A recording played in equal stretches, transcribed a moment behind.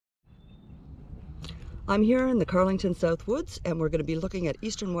I'm here in the Carlington South Woods, and we're going to be looking at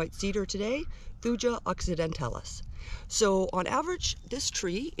eastern white cedar today, Thuja occidentalis. So on average, this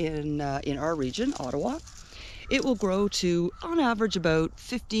tree in our region, Ottawa, it will grow to, on average, about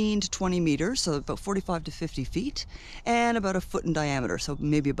 15 to 20 meters, so about 45 to 50 feet, and about a foot in diameter, so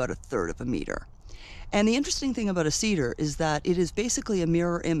maybe about a third of a meter. And the interesting thing about a cedar is that it is basically a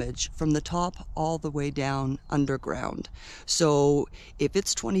mirror image from the top all the way down underground. So if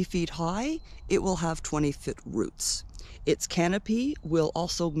it's 20 feet high, it will have 20-foot roots. Its canopy will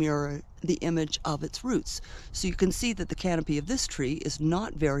also mirror the image of its roots. So you can see that the canopy of this tree is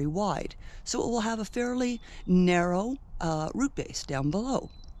not very wide. So it will have a fairly narrow root base down below.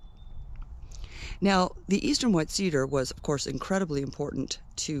 Now, the eastern white cedar was, of course, incredibly important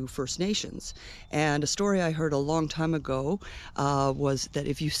to First Nations. And a story I heard a long time ago was that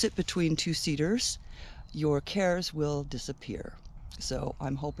if you sit between two cedars, your cares will disappear. So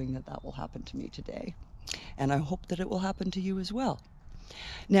I'm hoping that that will happen to me today. And I hope that it will happen to you as well.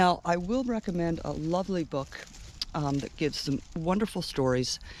 Now, I will recommend a lovely book that gives some wonderful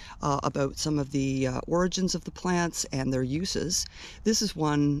stories about some of the origins of the plants and their uses. This is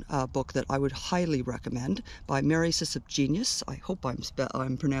one book that I would highly recommend by Mary Genius. I hope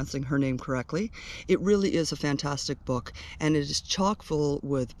I'm pronouncing her name correctly. It really is a fantastic book, and it is chock full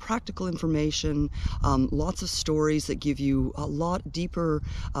with practical information, lots of stories that give you a lot deeper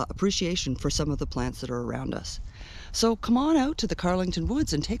appreciation for some of the plants that are around us. So come on out to the Carlington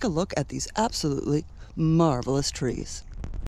Woods and take a look at these absolutely marvelous trees.